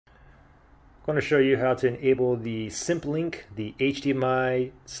I'm going to show you how to enable the SIMPLINK, the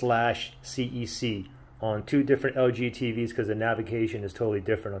HDMI/CEC on two different LG TVs because the navigation is totally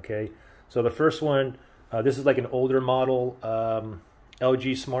different, okay? So the first one, this is like an older model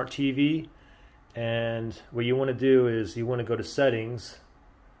LG Smart TV, and what you want to do is you want to go to settings.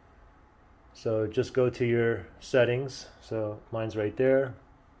 So just go to your settings. So mine's right there.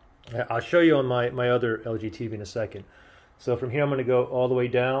 I'll show you on my other LG TV in a second. So from here I'm going to go all the way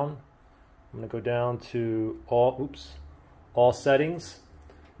down. I'm going to go down to all settings.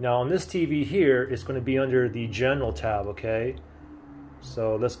 Now on this TV here, it's going to be under the general tab, okay?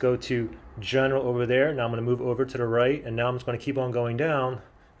 So let's go to general over there. Now I'm going to move over to the right, and now I'm just going to keep on going down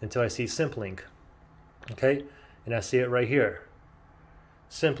until I see SIMPLINK, okay? And I see it right here.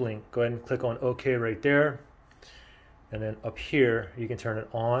 SIMPLINK, go ahead and click on OK right there. And then up here, you can turn it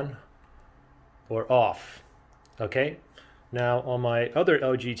on or off, okay? Now on my other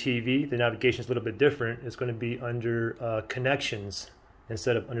LG TV, the navigation is a little bit different. It's going to be under connections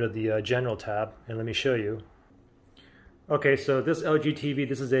instead of under the general tab. And let me show you. Okay, so this LG TV,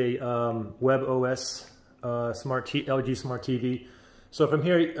 this is a WebOS LG Smart TV. So from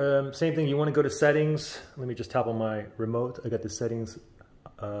here, same thing, you want to go to settings. Let me just tap on my remote. I got the settings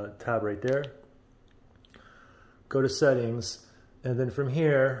tab right there. Go to settings, and then from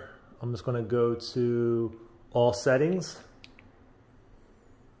here, I'm just going to go to all settings.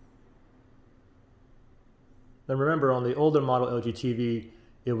 Then remember, on the older model LG TV,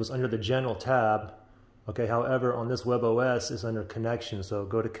 it was under the general tab. Okay, however, on this WebOS, it's under connection. So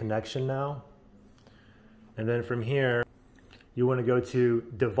go to connection now. And then from here, you want to go to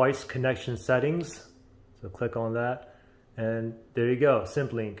device connection settings. So click on that. And there you go,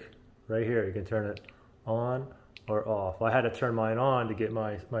 SIMPLINK. Right here, you can turn it on or off. I had to turn mine on to get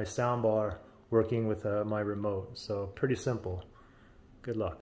my sound bar working with my remote. So pretty simple. Good luck.